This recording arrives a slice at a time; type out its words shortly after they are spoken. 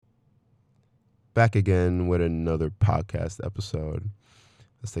Back again with another podcast episode.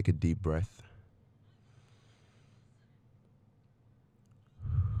 Let's take a deep breath.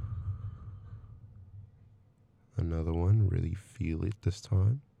 Another one. Really feel it this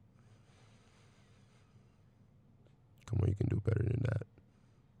time. Come on, you can do better than that.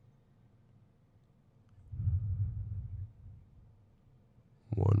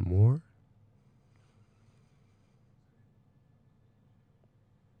 One more.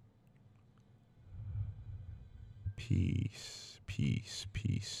 Peace, peace,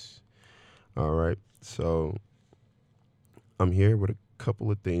 peace. All right. So I'm here with a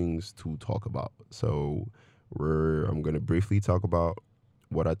couple of things to talk about. I'm gonna briefly talk about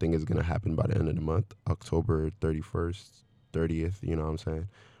what I think is gonna happen by the end of the month, October 31st, 30th. You know what I'm saying?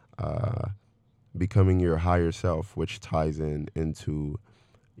 Uh, Becoming your higher self, which ties into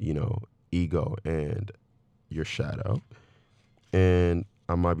you know ego and your shadow. And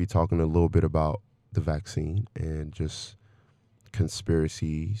I might be talking a little bit about the vaccine and just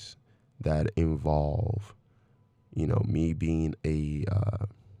conspiracies that involve me being a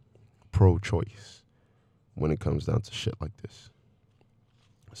pro-choice when it comes down to shit like this.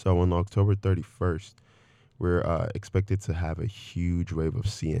 So on October 31st, we're expected to have a huge wave of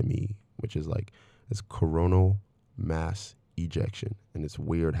CME, which is like it's coronal mass ejection. And it's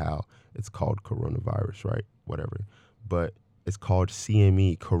weird how it's called coronavirus, right? Whatever. But it's called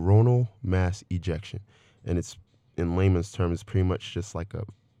CME, coronal mass ejection. And it's, in layman's terms, pretty much just like a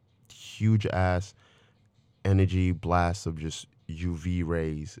huge ass energy blast of just UV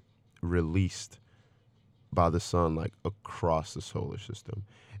rays released by the sun, like across the solar system.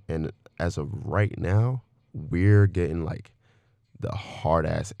 And as of right now, we're getting like the hard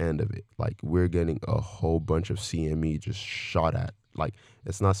ass end of it. Like we're getting a whole bunch of CME just shot at. Like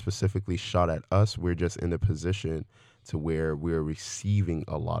it's not specifically shot at us. We're just in a position to where we're receiving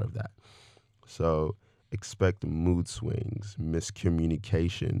a lot of that. So expect mood swings,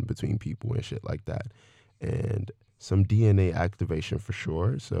 miscommunication between people and shit like that. And some DNA activation for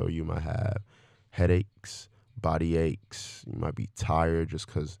sure. So you might have headaches, body aches. You might be tired just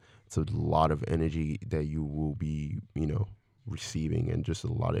because it's a lot of energy that you will be, receiving, and just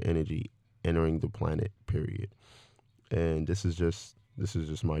a lot of energy entering the planet. Period. And this is just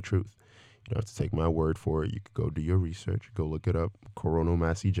my truth. You don't have to take my word for it. You could go do your research, go look it up. Coronal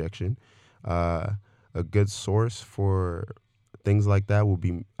mass ejection. Uh, a good source for things like that will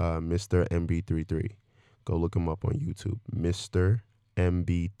be Mr. MB33. Go look him up on YouTube. Mr.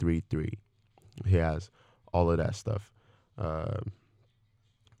 MB33. He has all of that stuff. Uh,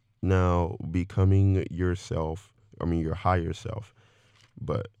 Now, becoming yourself, I mean, your higher self,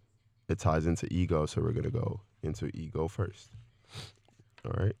 but it ties into ego. So we're going to go into ego first.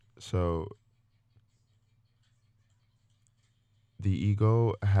 All right. So the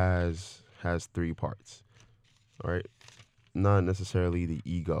ego has three parts. All right. Not necessarily the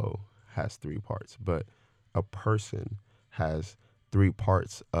ego has three parts, but a person has three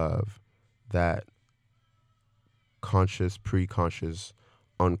parts of that conscious, pre-conscious,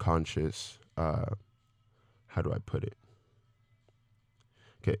 unconscious. How do I put it?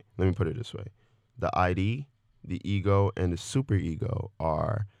 Okay, let me put it this way: the ID, the ego, and the superego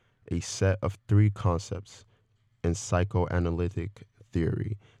are a set of three concepts in psychoanalytic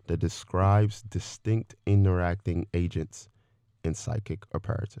theory that describes distinct interacting agents in psychic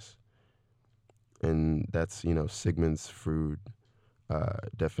apparatus. And that's, Sigmund Freud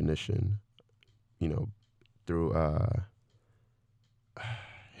definition, you know, through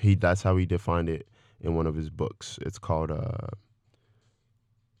that's how he defined it in one of his books. It's called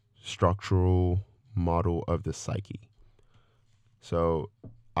Structural Model of the Psyche. So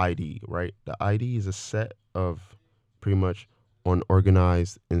ID, right? The ID is a set of pretty much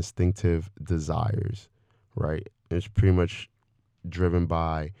unorganized instinctive desires, right? It's pretty much driven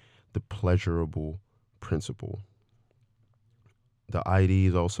by the pleasurable principle. The ID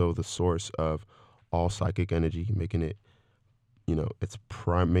is also the source of all psychic energy, making it,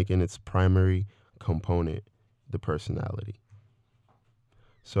 making its primary component the personality.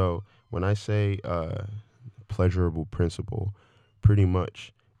 So when I say pleasurable principle, pretty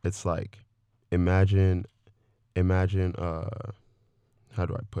much it's like imagine imagine how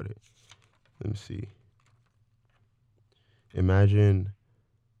do I put it? Let me see. Imagine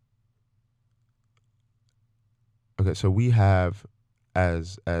Okay, so we have,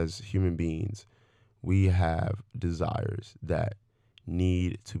 as human beings, we have desires that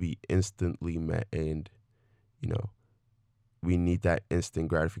need to be instantly met, and you know we need that instant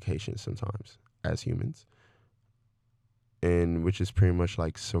gratification sometimes as humans, and which is pretty much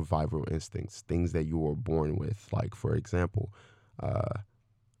like survival instincts, things that you were born with. Like, for example, uh,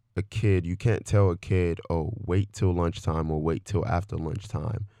 a kid, you can't tell a kid, oh, wait till lunchtime or wait till after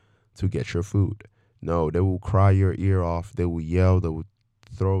lunchtime to get your food. No, they will cry your ear off. They will yell. They will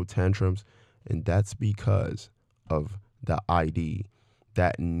throw tantrums. And that's because of the ID,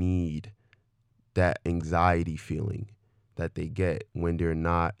 that need, that anxiety feeling that they get when they're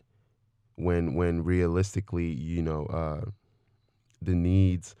not, when realistically, the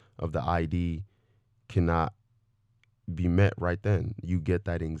needs of the ID cannot be met right then. You get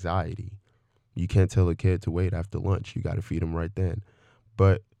that anxiety. You can't tell a kid to wait after lunch. You got to feed them right then.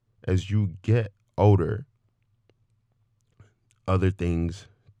 But as you get older, other things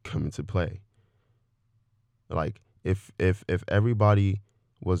come into play. Like if everybody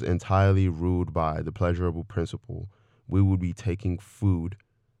was entirely ruled by the pleasurable principle, we would be taking food,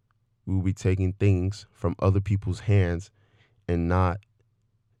 we would be taking things from other people's hands and not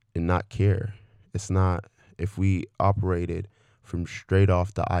care. It's not, if we operated from straight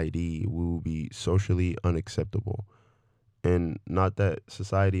off the ID, we would be socially unacceptable. And not that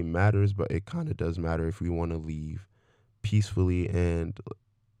society matters, but it kind of does matter if we want to leave peacefully and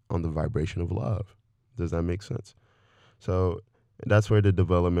on the vibration of love. Does that make sense? So that's where the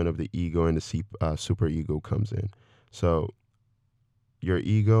development of the ego and the super ego comes in. So your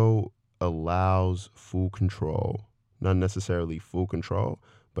ego allows full control, not necessarily full control,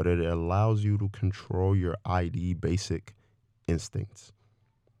 but it allows you to control your ID basic instincts.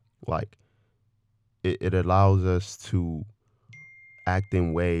 Like it allows us to act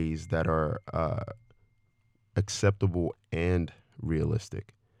in ways that are acceptable and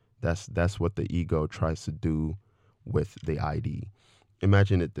realistic. That's what the ego tries to do with the ID.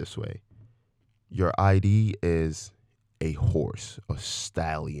 Imagine it this way. Your ID is a horse, a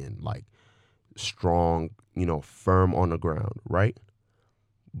stallion, like strong, firm on the ground, right?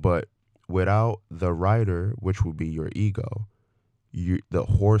 But without the rider, which would be your ego, the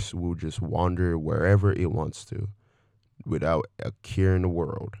horse will just wander wherever it wants to without a care in the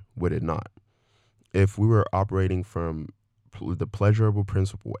world, would it not? If we were operating from the pleasurable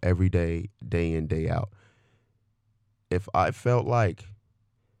principle every day, day in, day out, if I felt like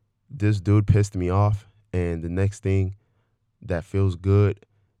this dude pissed me off and the next thing that feels good,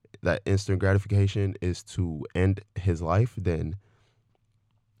 that instant gratification is to end his life, then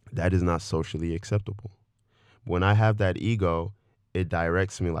that is not socially acceptable. When I have that ego, it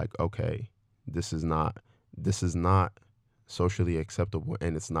directs me like, okay, this is not socially acceptable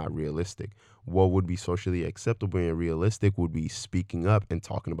and it's not realistic. What would be socially acceptable and realistic would be speaking up and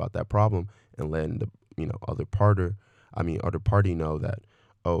talking about that problem and letting the other party know that,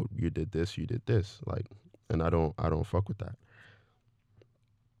 oh, you did this, like, and I don't fuck with that.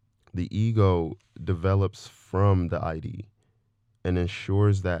 The ego develops from the ID and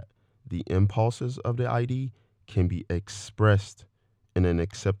ensures that the impulses of the ID can be expressed in an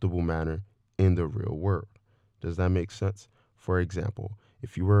acceptable manner in the real world. Does that make sense? For example,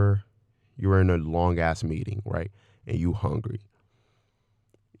 if you were in a long ass meeting, right, and you hungry,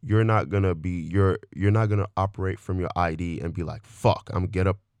 you're not gonna operate from your ID and be like, fuck, I'm gonna get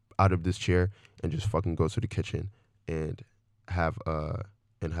up out of this chair and just fucking go to the kitchen and have a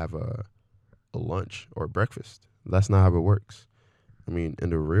lunch or breakfast. That's not how it works. I mean,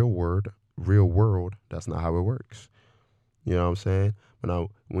 in the real world, that's not how it works. You know what I'm saying? But now,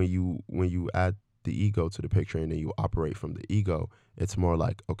 when you add the ego to the picture and then you operate from the ego, it's more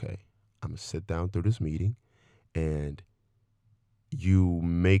like, okay, I'm gonna sit down through this meeting, and you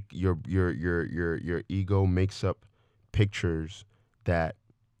make your ego makes up pictures that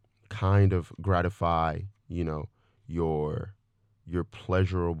kind of gratify, your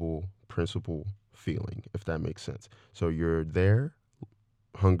pleasurable principle feeling, if that makes sense. So you're there,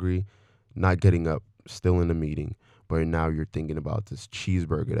 hungry, not getting up, still in the meeting, but now you're thinking about this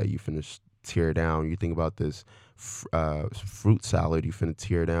cheeseburger that you finna tear down. You think about this fruit salad you finna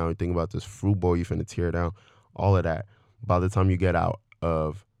tear down. You think about this fruit bowl you finna tear down. All of that. By the time you get out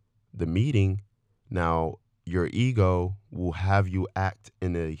of the meeting, now your ego will have you act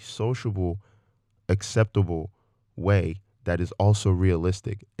in a sociable, acceptable way that is also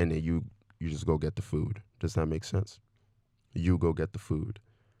realistic, and then you just go get the food. Does that make sense? You go get the food.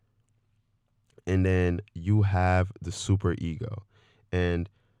 And then you have the super ego. And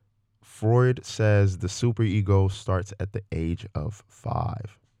Freud says the super ego starts at the age of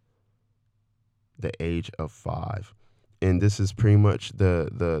 5. The age of 5. And this is pretty much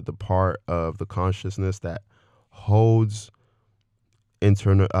the part of the consciousness that holds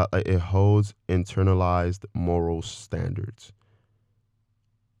internalized moral standards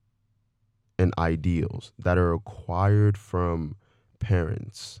and ideals that are acquired from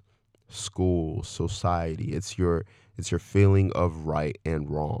parents, school, society. It's It's your feeling of right and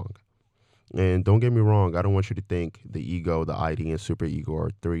wrong. And don't get me wrong, I don't want you to think the ego, the ID, and superego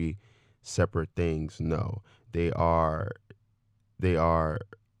are three separate things. No, they are they are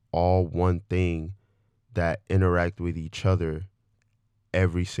all one thing that interact with each other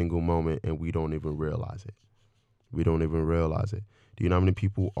every single moment, and we don't even realize it. We don't even realize it. Do you know how many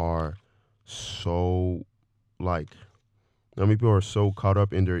people are so like how many people are so caught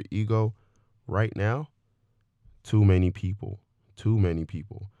up in their ego right now? Too many people. Too many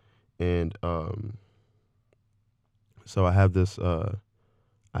people. And so I have this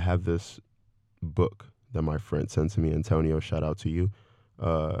book that my friend sent to me. Antonio, shout out to you.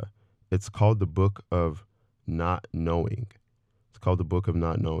 Uh it's called The Book of Not Knowing. It's called The Book of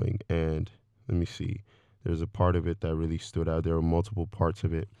Not Knowing. And let me see. There's a part of it that really stood out. There are multiple parts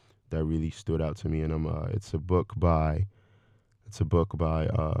of it that really stood out to me. And it's a book by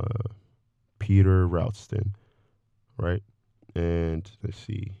Peter Ralston, right? And let's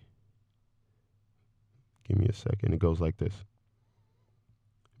see. Give me a second. It goes like this.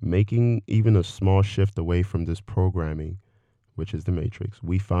 Making even a small shift away from this programming, which is the matrix,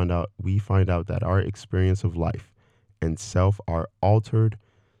 we find out that our experience of life and self are altered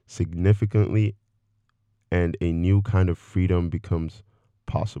significantly, and a new kind of freedom becomes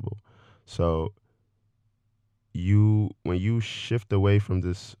possible. So you when you shift away from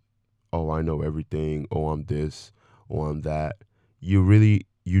this, oh, I know everything, oh, I'm this, oh, I'm that, we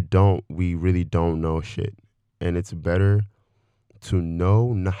really don't know shit. And it's better to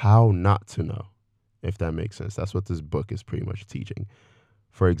know how not to know, if that makes sense. That's what this book is pretty much teaching.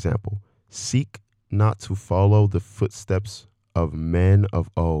 For example, seek not to follow the footsteps of men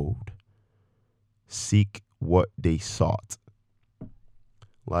of old. Seek what they sought.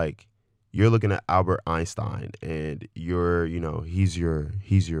 Like, you're looking at Albert Einstein and he's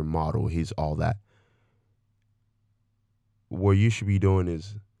your model, he's all that. What you should be doing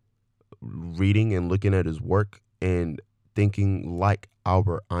is reading and looking at his work and thinking like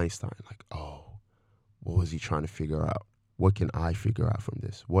Albert Einstein, like, oh, what was he trying to figure out? What can I figure out from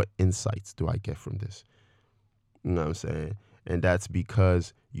this? What insights do I get from this? You know what I'm saying? And that's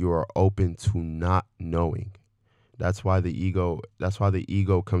because you are open to not knowing. That's why the ego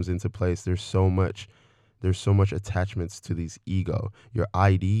comes into place. There's so much attachments to these ego. Your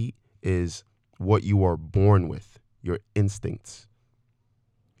ID is what you are born with, your instincts.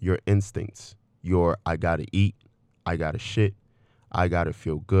 Your I gotta eat, I gotta shit, I gotta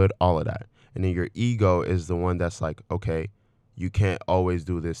feel good, all of that. And then your ego is the one that's like, okay, you can't always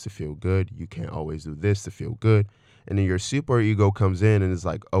do this to feel good. You can't always do this to feel good. And then your super ego comes in and is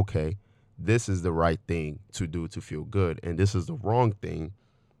like, okay, this is the right thing to do to feel good, and this is the wrong thing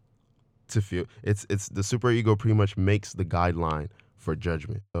to feel. It's the super ego pretty much makes the guideline for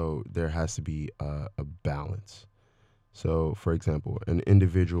judgment. So there has to be a balance. So, for example, an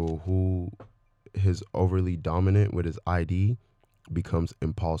individual who is overly dominant with his ID becomes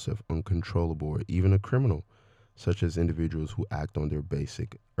impulsive, uncontrollable, or even a criminal, such as individuals who act on their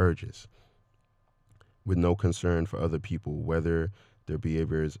basic urges with no concern for other people, whether their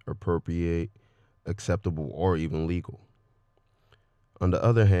behavior is appropriate, acceptable, or even legal. On the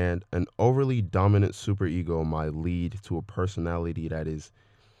other hand, an overly dominant superego might lead to a personality that is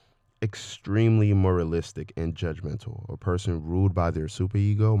extremely moralistic and judgmental. A person ruled by their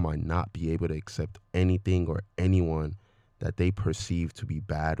superego might not be able to accept anything or anyone that they perceive to be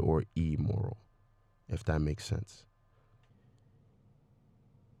bad or immoral, if that makes sense.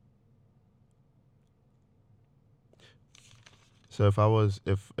 So if I was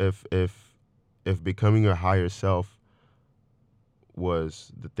if becoming your higher self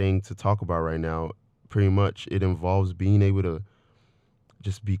was the thing to talk about right now, pretty much it involves being able to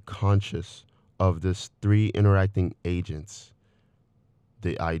just be conscious of this three interacting agents: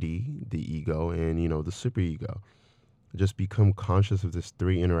 the ID, the ego, and the superego. Just become conscious of this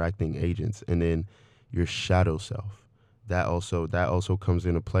three interacting agents, and then your shadow self. That also comes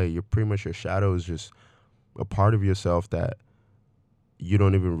into play. You're pretty much your shadow is just a part of yourself that you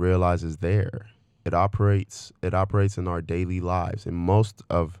don't even realize is there. It operates in our daily lives, in most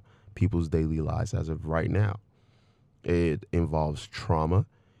of people's daily lives as of right now. It involves trauma.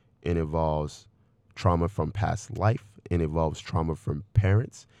 It involves trauma from past life. It involves trauma from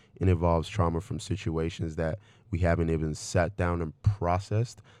parents. It involves trauma from situations that we haven't even sat down and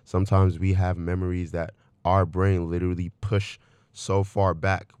processed. Sometimes we have memories that our brain literally push so far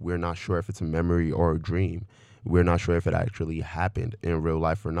back, we're not sure if it's a memory or a dream. We're not sure if it actually happened in real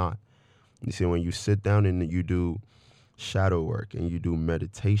life or not. You see, when you sit down and you do shadow work and you do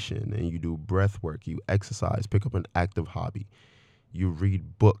meditation and you do breath work, you exercise, pick up an active hobby, you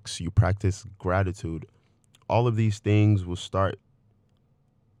read books, you practice gratitude, all of these things will start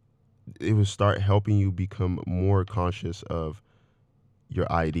helping you become more conscious of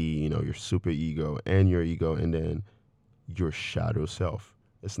your ID, your super ego and your ego, and then your shadow self.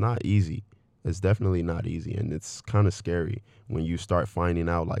 It's not easy. It's definitely not easy. And it's kind of scary when you start finding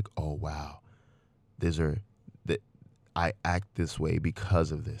out like, oh, wow, that I act this way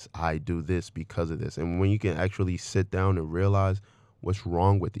because of this. I do this because of this. And when you can actually sit down and realize what's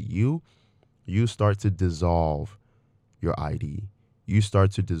wrong with you, you start to dissolve your ID. You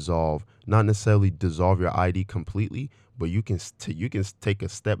start to dissolve, not necessarily dissolve your ID completely, but you can take a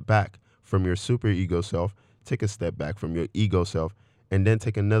step back from your super ego self, take a step back from your ego self, and then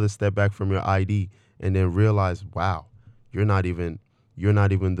take another step back from your ID, and then realize, wow, you're not even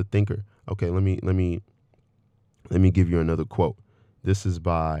the thinker. Okay, let me give you another quote. This is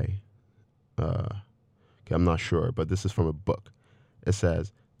by I'm not sure, but this is from a book. It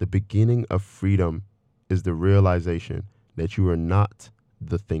says, "The beginning of freedom is the realization that you are not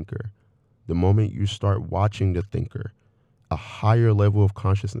the thinker. The moment you start watching the thinker, a higher level of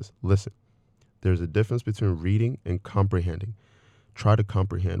consciousness." Listen, there's a difference between reading and comprehending. Try to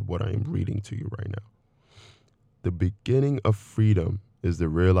comprehend what I am reading to you right now. The beginning of freedom is the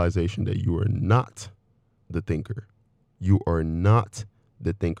realization that you are not the thinker. You are not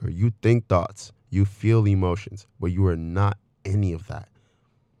the thinker. You think thoughts, you feel emotions, but you are not any of that.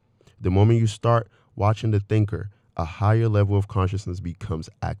 The moment you start watching the thinker, a higher level of consciousness becomes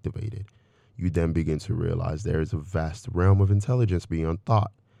activated. You then begin to realize there is a vast realm of intelligence beyond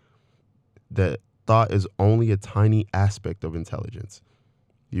thought. That thought is only a tiny aspect of intelligence.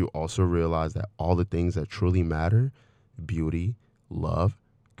 You also realize that all the things that truly matter, beauty, love,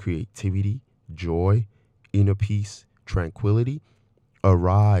 creativity, joy, inner peace, tranquility,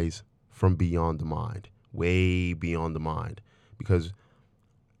 arise from beyond the mind, way beyond the mind. Because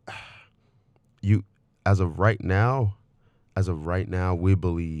you, as of right now, we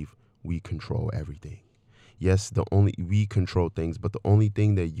believe we control everything. Yes, we control things, but the only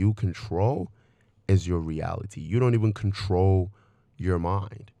thing that you control is your reality. You don't even control your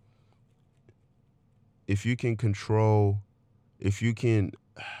mind.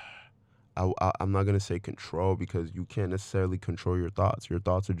 I'm not going to say control, because you can't necessarily control your thoughts. Your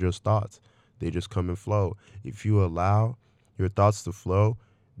thoughts are just thoughts. They just come and flow. If you allow your thoughts to flow,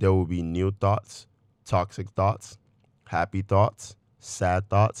 there will be new thoughts, toxic thoughts, happy thoughts, sad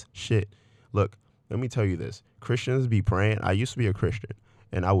thoughts, shit. Look, let me tell you this. Christians be praying. I used to be a Christian,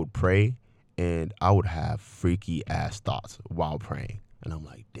 and I would pray, and I would have freaky ass thoughts while praying. And I'm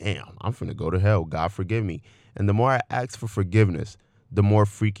like, damn, I'm finna go to hell. God forgive me. And the more I asked for forgiveness, the more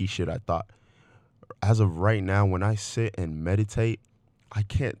freaky shit I thought. As of right now, when I sit and meditate, I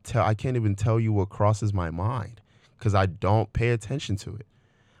can't even tell you what crosses my mind, because I don't pay attention to it.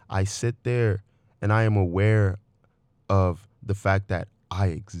 I sit there and I am aware of the fact that I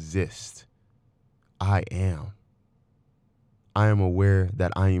exist. I am aware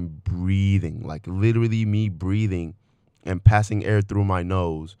that I am breathing, like literally me breathing and passing air through my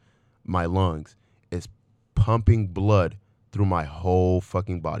nose, my lungs, is pumping blood through my whole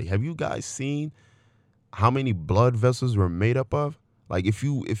fucking body. Have you guys seen how many blood vessels we're made up of? Like if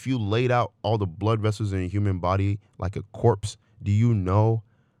you laid out all the blood vessels in a human body like a corpse, do you know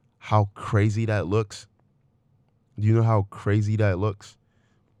how crazy that looks? Do you know how crazy that looks?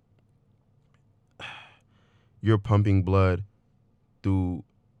 You're pumping blood through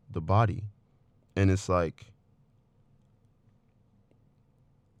the body. And it's like,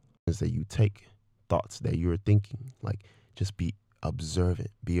 is that you take thoughts that you're thinking, like just be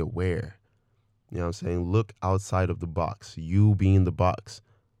observant, be aware. You know what I'm saying? Look outside of the box. You being the box,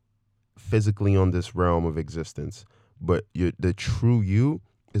 physically on this realm of existence. But the true you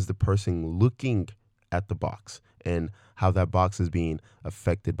is the person looking at the box, and how that box is being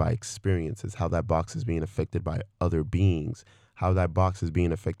affected by experiences, how that box is being affected by other beings, how that box is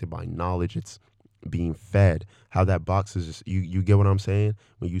being affected by knowledge it's being fed, how that box is just, you get what I'm saying?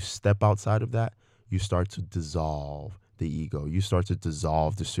 When you step outside of that, you start to dissolve the ego. You start to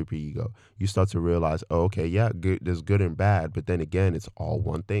dissolve the super ego. You start to realize, oh, okay, yeah, there's good and bad, but then again, it's all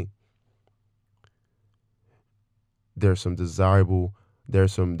one thing. There's some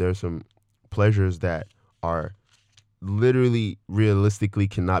pleasures that are literally realistically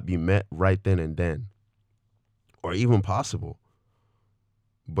cannot be met right then and then, or even possible.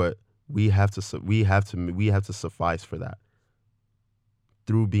 But we have to suffice for that.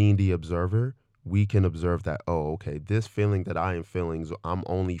 Through being the observer, we can observe that, oh, okay, this feeling that I am feeling, I'm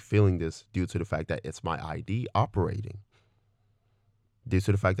only feeling this due to the fact that it's my ID operating. Due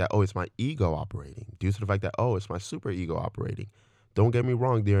to the fact that, oh, it's my ego operating. Due to the fact that, oh, it's my super ego operating. Don't get me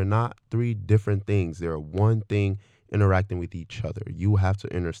wrong. They are not three different things. They are one thing interacting with each other. You have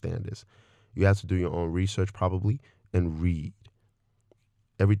to understand this. You have to do your own research probably and read.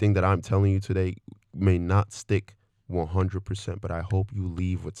 Everything that I'm telling you today may not stick 100%, but I hope you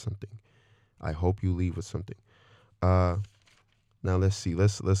leave with something. I hope you leave with something. Uh, Now let's see.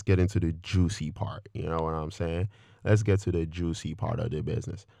 Let's get into the juicy part. You know what I'm saying? Let's get to the juicy part of the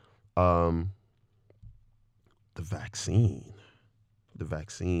business. Um, the vaccine. The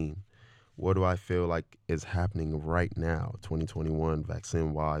vaccine. What do I feel like is happening right now, 2021,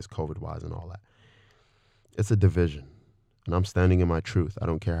 vaccine wise, COVID wise, and all that? It's a division. And I'm standing in my truth. I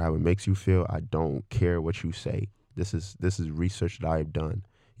don't care how it makes you feel. I don't care what you say. This is research that I've done.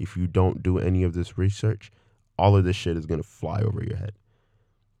 If you don't do any of this research, all of this shit is gonna fly over your head.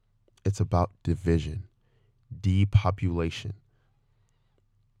 It's about division, depopulation,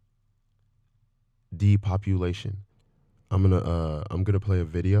 depopulation. I'm gonna play a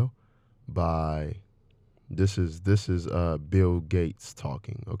video by this is Bill Gates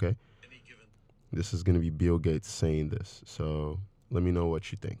talking. Okay, this is gonna be Bill Gates saying this. So let me know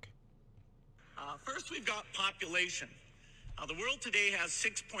what you think. First, we've got population. The world today has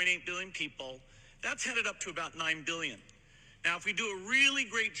 6.8 billion people. That's headed up to about 9 billion. Now, if we do a really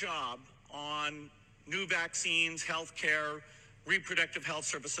great job on new vaccines, healthcare, reproductive health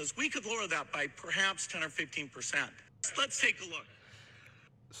services, we could lower that by perhaps 10 or 15%. Let's take a look.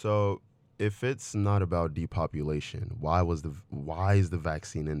 So if it's not about depopulation, why is the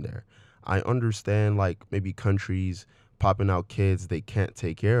vaccine in there? I understand like maybe countries popping out kids they can't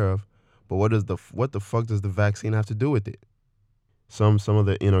take care of, but what the fuck does the vaccine have to do with it? Some of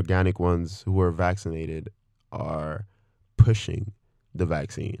the inorganic ones who are vaccinated are pushing the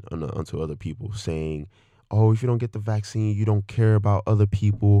vaccine onto other people, saying, "Oh, if you don't get the vaccine, you don't care about other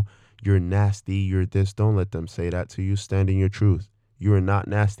people. You're nasty. You're this." Don't let them say that to you. Stand in your truth. You are not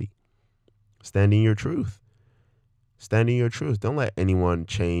nasty. Stand in your truth. Stand in your truth. Don't let anyone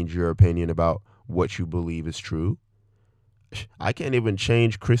change your opinion about what you believe is true. I can't even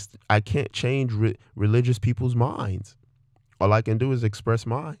change I can't change religious people's minds. All I can do is express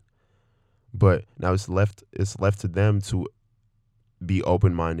mine. But now it's left to them to be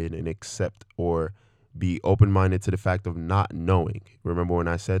open-minded and accept, or be open-minded to the fact of not knowing. Remember when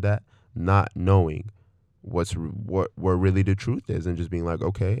I said that? Not knowing what really the truth is, and just being like,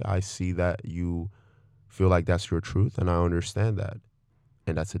 okay, I see that you feel like that's your truth and I understand that.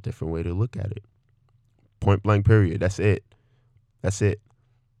 And that's a different way to look at it. Point blank period. That's it. That's it.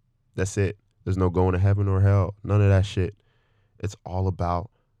 That's it. There's no going to heaven or hell. None of that shit. It's all about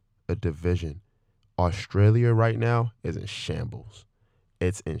a division. Australia right now is in shambles.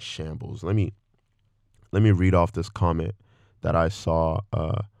 It's in shambles. Let me read off this comment that I saw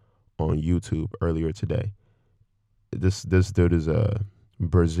on YouTube earlier today. This dude is a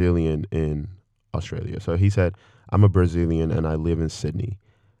Brazilian in Australia. So he said, "I'm a Brazilian and I live in Sydney.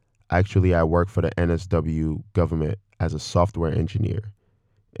 Actually, I work for the NSW government as a software engineer."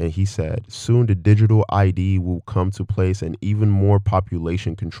 And he said, "Soon the digital ID will come to place and even more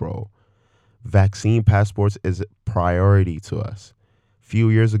population control. Vaccine passports is a priority to us. Few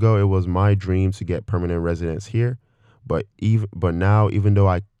years ago, it was my dream to get permanent residence here, but now, even though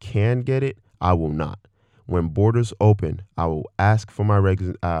I can get it, I will not. When borders open, I'll ask my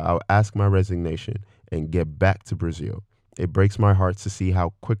resignation and get back to Brazil. It breaks my heart to see how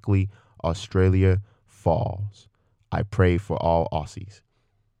quickly Australia falls. I pray for all Aussies."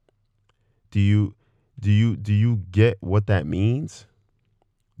 Do you get what that means?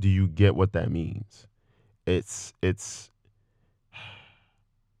 Do you get what that means? It's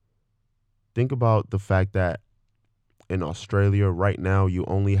think about the fact that in Australia right now you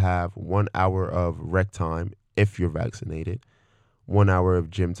only have 1 hour of rec time if you're vaccinated, 1 hour of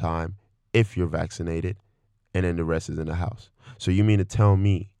gym time if you're vaccinated, and then the rest is in the house. So you mean to tell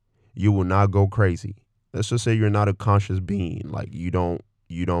me you will not go crazy? Let's just say you're not a conscious being, like you don't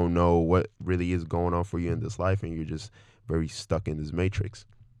know what really is going on for you in this life, and you're just very stuck in this matrix.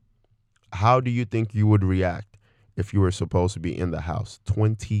 How do you think you would react if you were supposed to be in the house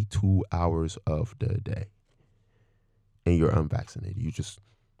 22 hours of the day and you're unvaccinated?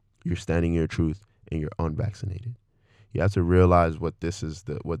 You're standing your truth and you're unvaccinated. You have to realize what this is,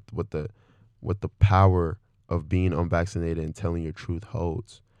 what the power of being unvaccinated and telling your truth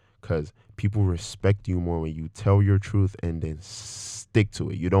holds. Because people respect you more when you tell your truth and then stick to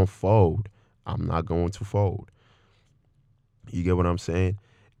it. You don't fold. I'm not going to fold. You get what I'm saying?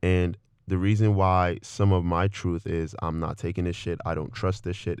 And the reason why some of my truth is I'm not taking this shit, I don't trust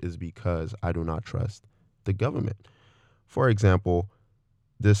this shit, is because I do not trust the government. For example,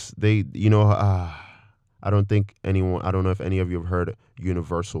 I don't know if any of you have heard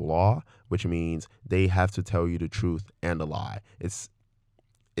universal law, which means they have to tell you the truth and a lie. It's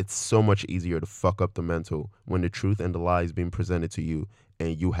so much easier to fuck up the mental when the truth and the lie is being presented to you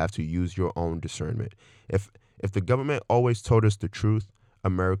and you have to use your own discernment. If the government always told us the truth,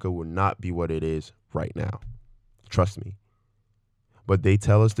 America would not be what it is right now. Trust me. But they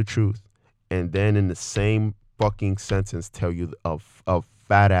tell us the truth and then in the same fucking sentence tell you a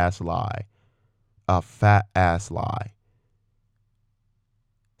fat ass lie. A fat ass lie.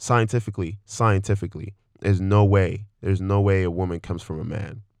 Scientifically, there's no way a woman comes from a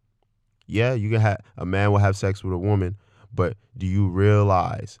man. Yeah, you can have a man will have sex with a woman, but do you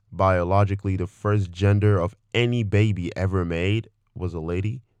realize biologically the first gender of any baby ever made was a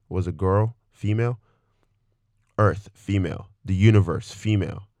lady, was a girl, female? Earth, female. The universe,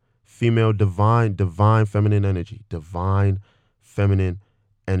 female. Female, divine feminine energy. Divine feminine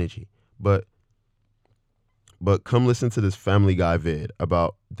energy. But come listen to this Family Guy vid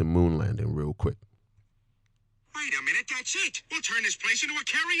about the moon landing real quick. Wait a minute, that's it. We'll turn this place into a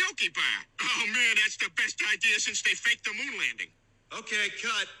karaoke bar. Oh, man, that's the best idea since they faked the moon landing. Okay,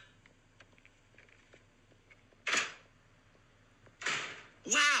 cut.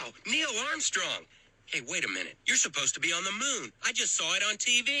 Wow, Neil Armstrong. Hey, wait a minute. You're supposed to be on the moon. I just saw it on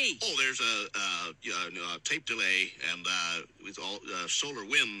TV. Oh, there's a tape delay and with all solar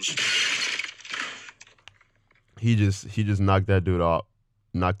winds. He just knocked that dude out,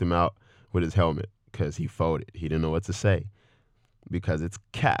 knocked him out with his helmet because he folded. He didn't know what to say because it's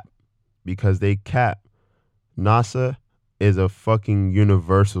cap. Because they cap. NASA is a fucking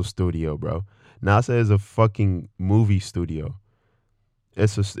Universal studio, bro. NASA is a fucking movie studio.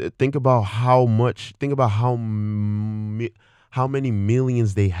 Think about how many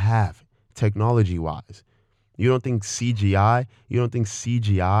millions they have technology-wise. You don't think CGI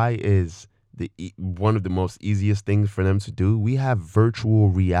is one of the most easiest things for them to do? We have virtual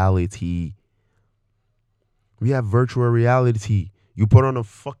reality. You put on a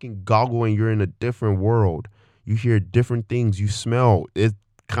fucking goggle and you're in a different world. You hear different things. You smell. It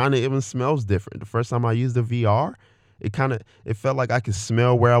kind of even smells different. The first time I used the VR, it felt like I could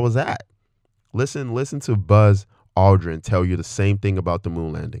smell where I was at. Listen to Buzz Aldrin tell you the same thing about the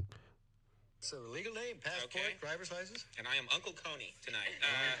moon landing. So legal name, passport, driver's license? And I am Uncle Coney tonight.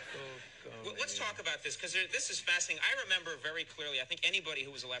 Let's talk about this because this is fascinating. I remember very clearly, I think anybody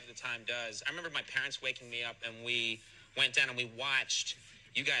who was alive at the time does. I remember my parents waking me up and we went down and we watched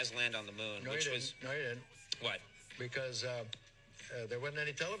you guys land on the moon. No, you didn't. What? Because there wasn't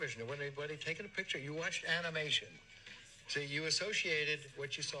any television. There wasn't anybody taking a picture. You watched animation. See, you associated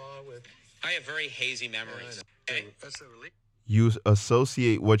what you saw with... I have very hazy memories. You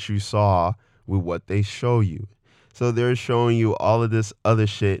associate what you saw with what they show you. So they're showing you all of this other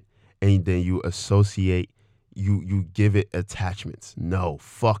shit, and then you associate, you give it attachments. No,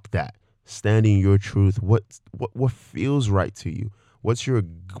 fuck that. Standing your truth. What feels right to you? What's your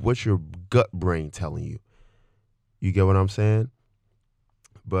gut brain telling you? You get what I'm saying?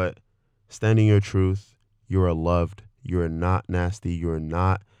 But standing your truth, you are loved. You're not nasty. You're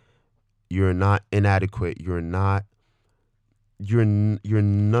not inadequate. You're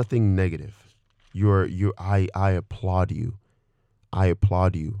nothing negative. I applaud you. I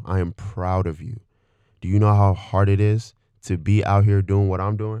am proud of you. Do you know how hard it is to be out here doing what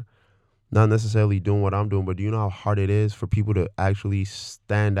I'm doing? Not necessarily doing what I'm doing, but do you know how hard it is for people to actually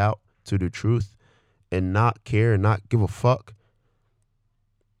stand out to the truth and not care and not give a fuck?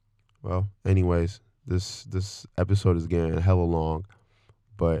 Well, anyways, this episode is getting hella long,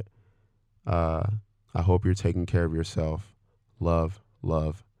 but I hope you're taking care of yourself. Love,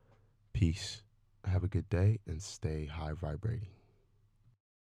 peace. Have a good day and stay high vibrating.